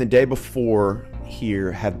 yesterday, and the day before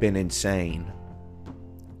here have been insane.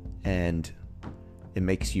 And it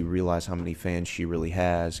makes you realize how many fans she really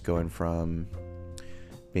has, going from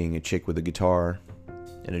being a chick with a guitar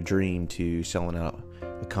and a dream to selling out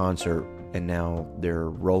a concert, and now they're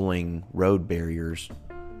rolling road barriers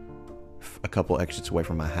a couple exits away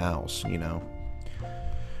from my house,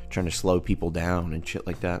 trying to slow people down and shit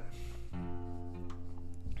like that.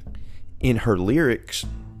 In her lyrics,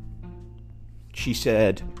 she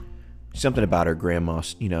said something about her grandma,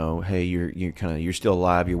 hey, you're still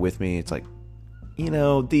alive, you're with me. It's like,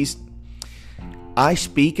 I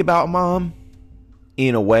speak about Mom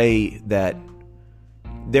in a way that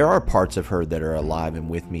there are parts of her that are alive and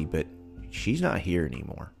with me, but she's not here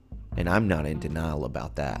anymore. And I'm not in denial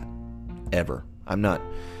about that. Ever.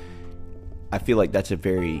 I feel like that's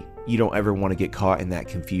you don't ever want to get caught in that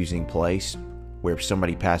confusing place where if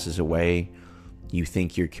somebody passes away, you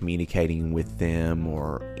think you're communicating with them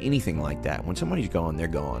or anything like that. When somebody's gone, they're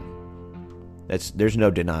gone. There's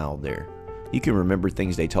no denial there. You can remember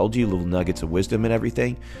things they told you, little nuggets of wisdom and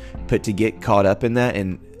everything, but to get caught up in that,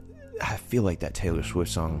 and I feel like that Taylor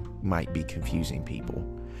Swift song might be confusing people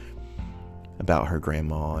about her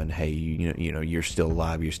grandma and hey, you're still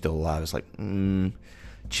alive, you're still alive. It's like,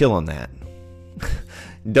 chill on that.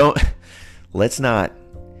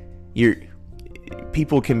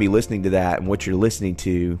 People can be listening to that, and what you're listening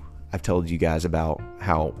to, I've told you guys about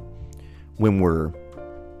how when we're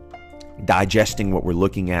digesting what we're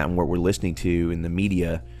looking at and what we're listening to in the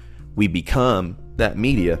media, we become that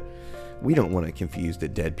media. We don't want to confuse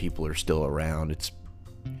that dead people are still around.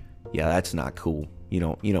 That's not cool. You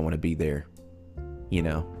don't want to be there.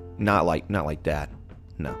 Not like that.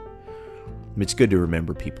 No. It's good to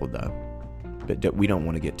remember people though. But we don't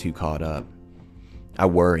want to get too caught up. I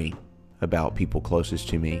worry about people closest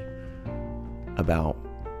to me about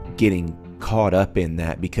getting caught up in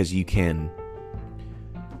that, because you can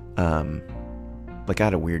like I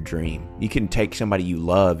had a weird dream. You can take somebody you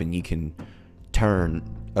love and you can turn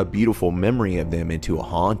a beautiful memory of them into a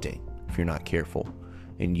haunting if you're not careful.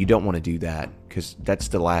 And you don't want to do that, because that's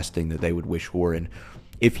the last thing that they would wish for. And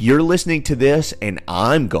if you're listening to this and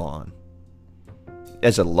I'm gone,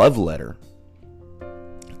 as a love letter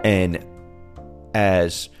and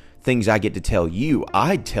as things I get to tell you,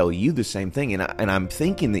 I'd tell you the same thing. And I'm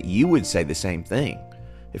thinking that you would say the same thing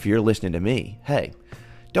if you're listening to me. Hey,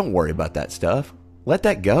 don't worry about that stuff. Let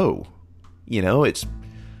that go.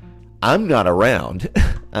 I'm not around.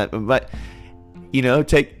 But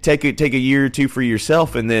take a year or two for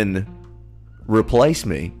yourself and then replace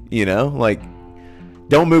me.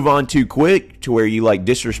 Don't move on too quick to where you like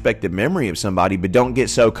disrespect the memory of somebody, but don't get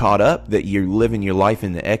so caught up that you're living your life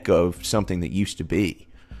in the echo of something that used to be.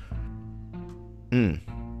 You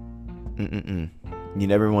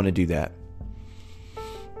never want to do that.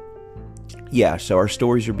 Yeah, so our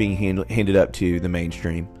stories are being handed up to the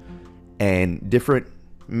mainstream, and different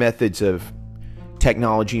methods of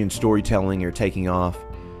technology and storytelling are taking off.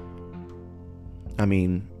 I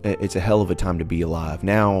mean, it's a hell of a time to be alive.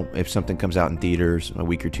 Now, if something comes out in theaters, a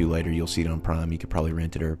week or two later, you'll see it on Prime. You could probably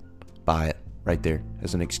rent it or buy it right there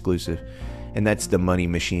as an exclusive. And that's the money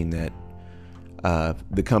machine that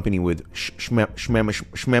the company with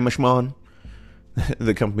Shmamishman,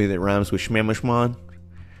 the company that rhymes with Shmamishman,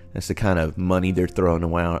 that's the kind of money they're throwing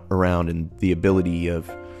around, and the ability of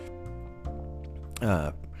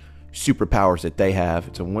superpowers that they have.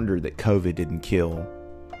 It's a wonder that COVID didn't kill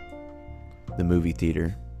the movie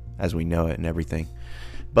theater as we know it and everything.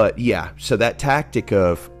 But yeah, so that tactic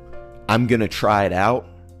of I'm going to try it out,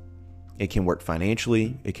 it can work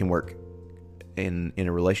financially, it can work in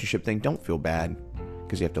a relationship thing. Don't feel bad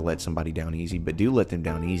because you have to let somebody down easy, but do let them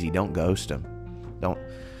down easy. Don't ghost them.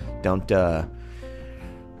 Don't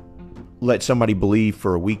let somebody believe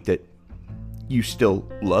for a week that you still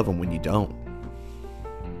love them when you don't.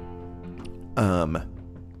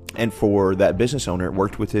 And for that business owner, it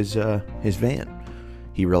worked with his van.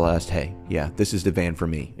 He realized, hey, yeah, this is the van for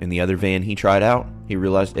me. And the other van he tried out, he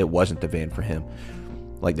realized it wasn't the van for him.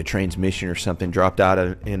 Like the transmission or something dropped out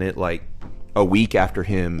in it like a week after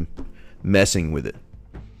him messing with it.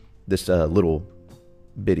 This little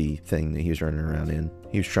bitty thing that he was running around in.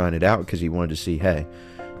 He was trying it out because he wanted to see, hey,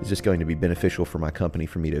 is this going to be beneficial for my company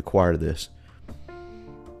for me to acquire this?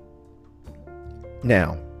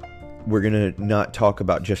 Now, we're going to not talk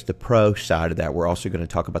about just the pro side of that. We're also going to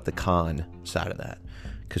talk about the con side of that,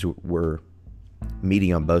 because we're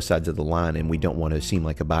meeting on both sides of the line, and we don't want to seem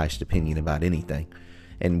like a biased opinion about anything.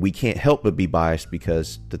 And we can't help but be biased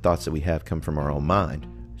because the thoughts that we have come from our own mind.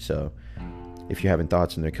 So if you're having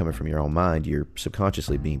thoughts and they're coming from your own mind, you're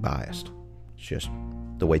subconsciously being biased. It's just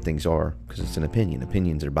the way things are, because it's an opinion.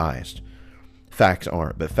 Opinions are biased. Facts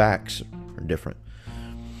aren't, but facts are different.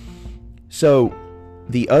 So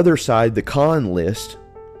the other side, the con list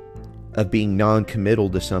of being non-committal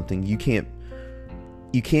to something, you can't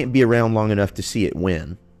be around long enough to see it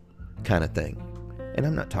win, kind of thing. And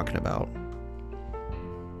I'm not talking about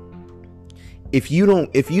if you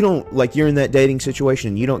don't like, you're in that dating situation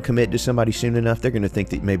and you don't commit to somebody soon enough, they're going to think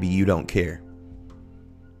that maybe you don't care.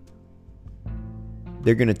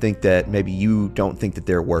 They're going to think that maybe you don't think that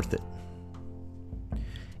they're worth it.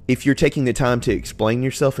 If you're taking the time to explain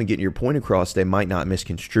yourself and get your point across, they might not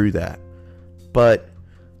misconstrue that. But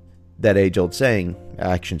that age-old saying,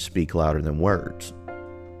 actions speak louder than words.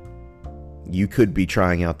 You could be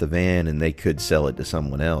trying out the van and they could sell it to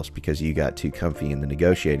someone else because you got too comfy in the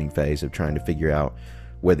negotiating phase of trying to figure out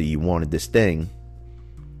whether you wanted this thing.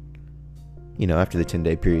 You know, after the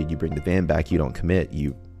 10-day period, you bring the van back, you don't commit,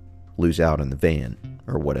 you lose out on the van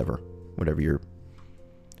or whatever you're.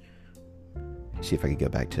 See if I could go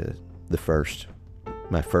back to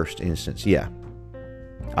my first instance. Yeah.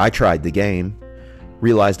 I tried the game,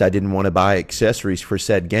 realized I didn't want to buy accessories for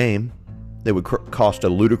said game that would cost a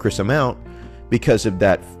ludicrous amount because of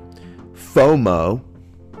that FOMO,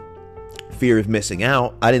 fear of missing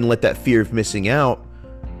out. I didn't let that fear of missing out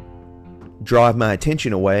drive my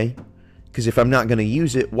attention away, because if I'm not going to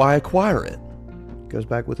use it, why acquire it? Goes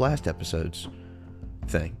back with last episode's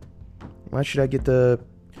thing. Why should I get the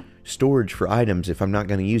storage for items if I'm not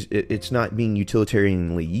going to use it? It's not being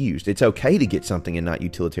utilitarianly used. It's okay to get something and not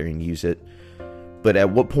utilitarian use it, but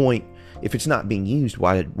at what point, if it's not being used,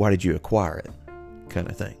 why did you acquire it, kind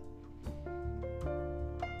of thing.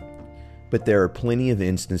 But there are plenty of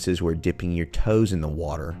instances where dipping your toes in the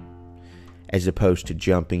water as opposed to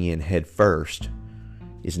jumping in head first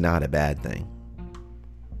is not a bad thing.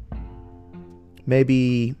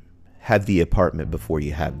 Maybe have the apartment before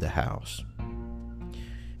you have the house.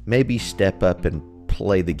 Maybe step up and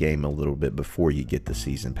play the game a little bit before you get the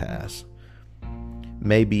season pass.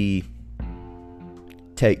 Maybe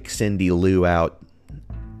take Cindy Lou out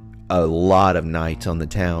a lot of nights on the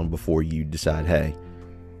town before you decide, hey,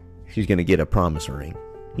 she's going to get a promise ring.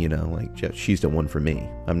 You know, like, she's the one for me.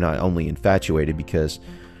 I'm not only infatuated because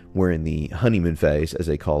we're in the honeymoon phase, as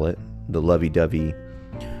they call it, the lovey-dovey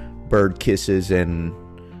bird kisses and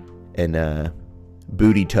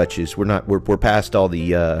booty touches. We're past all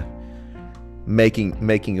the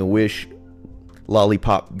making a wish,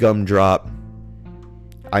 lollipop, gumdrop,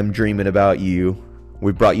 I'm dreaming about you.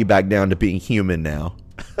 We brought you back down to being human now.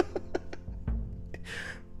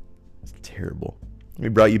 It's terrible. We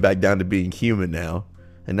brought you back down to being human now.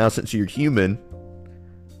 And now since you're human,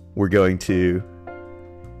 we're going to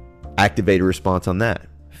activate a response on that.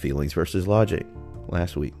 Feelings versus logic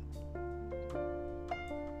last week.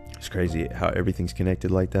 It's crazy how everything's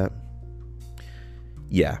connected like that.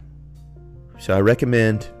 Yeah. So I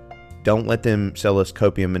recommend, don't let them sell us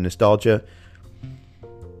copium and nostalgia.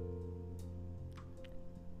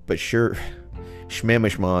 But sure,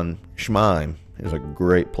 Schmime is a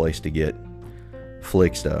great place to get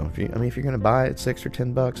flicks, though. If you're going to buy it, $6 or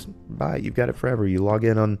 $10, buy it. You've got it forever. You log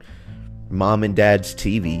in on mom and dad's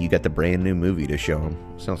TV, you got the brand new movie to show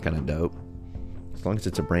them. Sounds kind of dope. As long as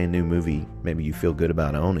it's a brand new movie, maybe you feel good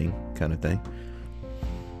about owning, kind of thing.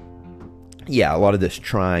 Yeah, a lot of this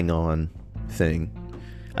trying on thing,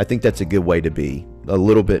 I think that's a good way to be. A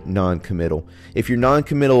little bit non-committal. If you're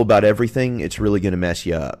non-committal about everything, it's really going to mess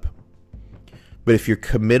you up. But if you're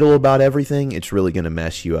committal about everything, it's really going to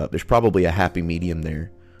mess you up. There's probably a happy medium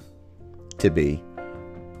there to be.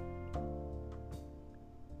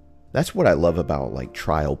 That's what I love about like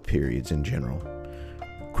trial periods in general.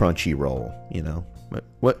 Crunchyroll, you know.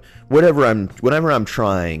 Whenever I'm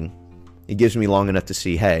trying, it gives me long enough to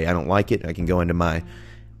see, hey, I don't like it. I can go into my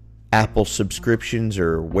Apple subscriptions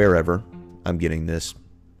or wherever I'm getting this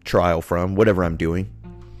trial from, whatever I'm doing.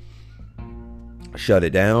 Shut it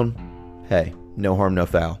down. Hey, no harm, no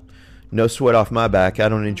foul. No sweat off my back. I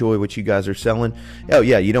don't enjoy what you guys are selling. Oh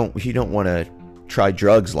yeah, you don't want to try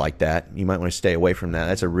drugs like that. You might want to stay away from that.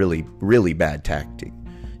 That's a really, really bad tactic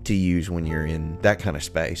to use when you're in that kind of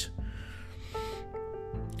space.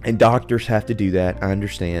 And doctors have to do that. I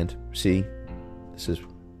understand. See,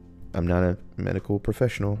 I'm not a medical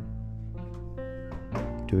professional.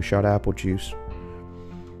 Do a shot of apple juice.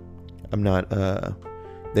 I'm not,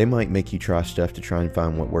 they might make you try stuff to try and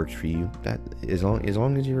find what works for you. That as long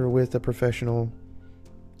as you're with a professional,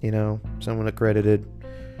 you know, someone accredited,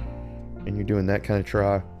 and you're doing that kind of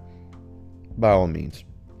try, by all means.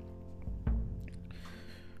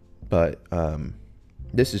 But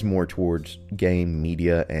this is more towards game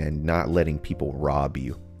media and not letting people rob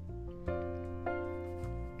you.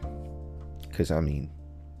 Because, I mean,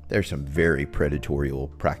 there's some very predatory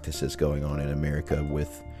practices going on in America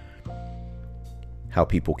with how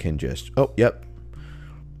people can just, oh, yep,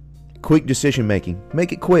 quick decision making.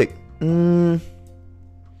 Make it quick. A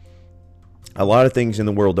lot of things in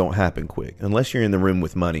the world don't happen quick. Unless you're in the room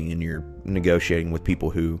with money and you're negotiating with people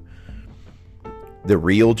who the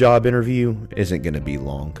real job interview isn't going to be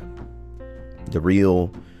long. The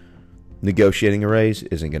real negotiating a raise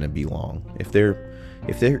isn't going to be long. If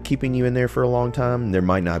they're keeping you in there for a long time, there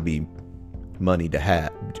might not be money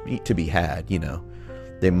to be had, you know.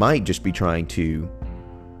 They might just be trying to,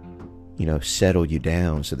 you know, settle you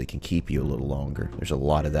down so they can keep you a little longer. There's a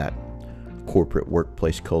lot of that corporate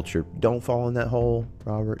workplace culture. Don't fall in that hole,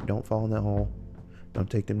 Robert. Don't fall in that hole. Don't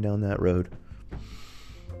take them down that road.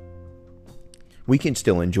 We can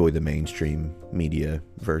still enjoy the mainstream media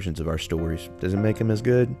versions of our stories. Does it make them as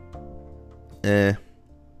good?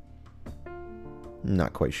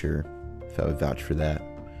 Not quite sure if I would vouch for that.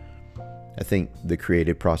 I think the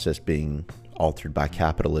creative process being altered by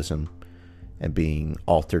capitalism and being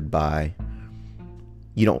altered by,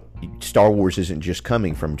 Star Wars isn't just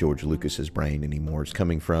coming from George Lucas's brain anymore. It's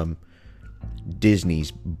coming from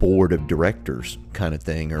Disney's board of directors kind of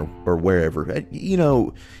thing, or wherever. You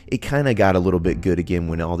know, it kind of got a little bit good again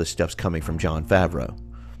when all this stuff's coming from Jon Favreau,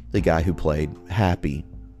 the guy who played Happy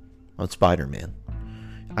on Spider-Man.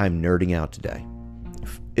 I'm nerding out today.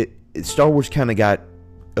 Star Wars kind of got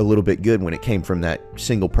a little bit good when it came from that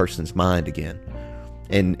single person's mind again.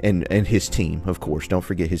 And his team, of course. Don't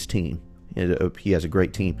forget his team. He has a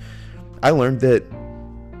great team. I learned that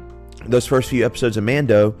those first few episodes of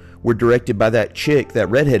Mando were directed by that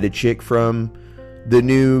redheaded chick from the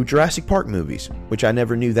new Jurassic Park movies, which I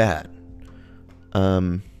never knew that.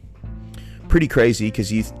 Pretty crazy,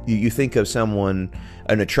 because you think of someone,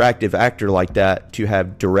 an attractive actor like that, to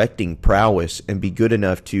have directing prowess and be good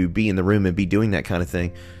enough to be in the room and be doing that kind of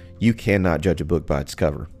thing. You cannot judge a book by its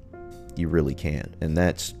cover. You really can't. And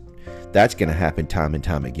that's going to happen time and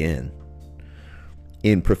time again.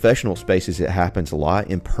 In professional spaces, it happens a lot.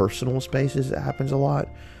 In personal spaces, it happens a lot.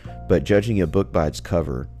 But judging a book by its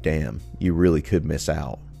cover, damn, you really could miss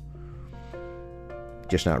out.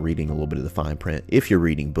 Just not reading a little bit of the fine print. If you're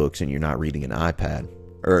reading books and you're not reading an iPad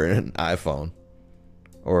or an iPhone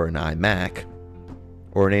or an iMac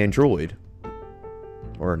or an Android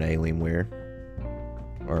or an Alienware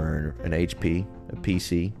or an HP, a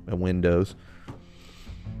PC, a Windows.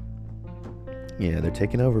 Yeah, they're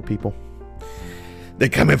taking over, people. They're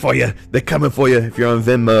coming for you. They're coming for you. If you're on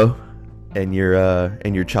Venmo and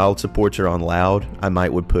your child supports are on loud, I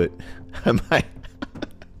might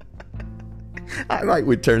I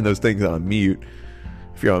would turn those things on mute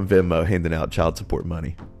if you're on Venmo handing out child support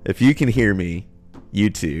money. If you can hear me, you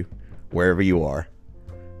two, wherever you are,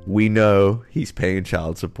 we know he's paying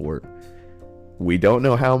child support. We don't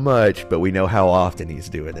know how much, but we know how often he's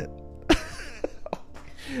doing it.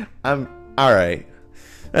 All right.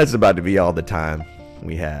 That's about to be all the time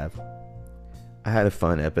we have. I had a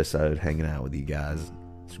fun episode hanging out with you guys.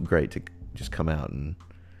 It's great to just come out, and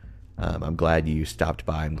I'm glad you stopped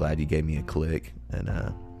by. I'm glad you gave me a click. And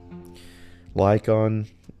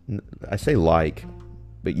I say like,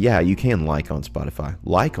 but yeah, you can like on Spotify.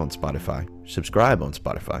 Like on Spotify. Subscribe on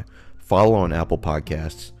Spotify. Follow on Apple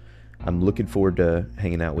Podcasts. I'm looking forward to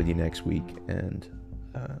hanging out with you next week, and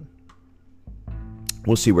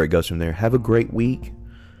we'll see where it goes from there. Have a great week.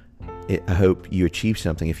 I hope you achieve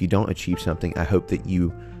something. If you don't achieve something, I hope that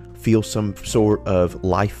you feel some sort of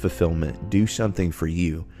life fulfillment. Do something for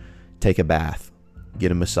you. Take a bath.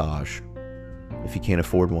 Get a massage. If you can't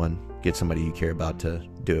afford one, get somebody you care about to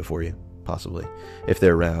do it for you, possibly, if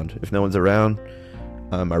they're around. If no one's around,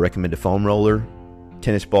 I recommend a foam roller.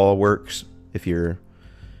 Tennis ball works if you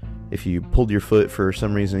pulled your foot for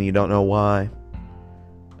some reason you don't know why.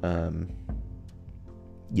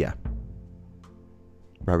 Yeah.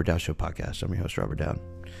 Robert Dowd Show Podcast. I'm your host, Robert Dowd.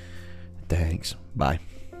 Thanks. Bye.